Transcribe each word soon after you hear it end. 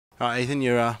All right, Ethan,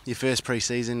 your first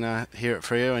pre-season here at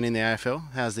Freo and in the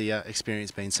AFL. How's the experience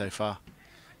been so far?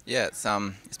 Yeah,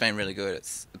 it's been really good.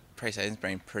 The pre-season's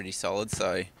been pretty solid,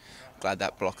 so glad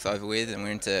that block's over with, and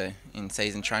we're into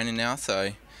in-season training now.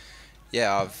 So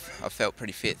yeah, I've felt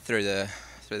pretty fit through the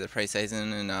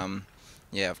pre-season, and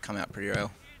yeah, I've come out pretty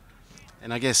well.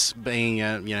 And I guess being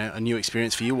a new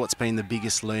experience for you, what's been the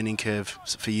biggest learning curve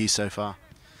for you so far?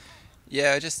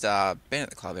 Yeah, just been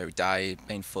at the club every day,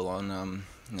 been full on,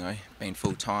 been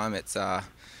full time. It's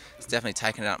definitely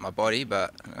taken it out of my body,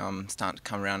 but I'm starting to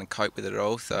come around and cope with it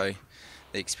all. So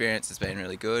the experience has been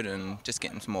really good, and just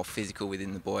getting some more physical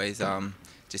within the boys.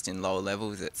 Just in lower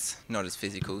levels, it's not as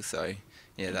physical. So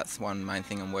yeah, that's one main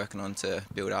thing I'm working on to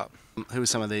build up. Who are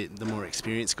some of the more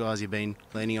experienced guys you've been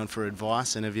leaning on for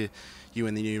advice, and have you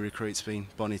and the new recruits been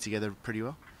bonding together pretty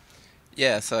well?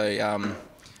 Yeah, so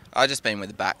I've just been with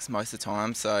the backs most of the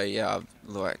time. So yeah,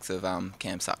 the likes of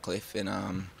Cam Sutcliffe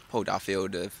and Paul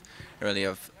Duffield have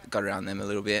got around them a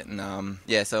little bit, and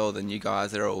yeah, so all the new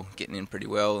guys are all getting in pretty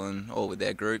well, and all with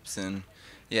their groups, and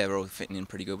yeah, we're all fitting in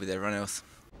pretty good with everyone else.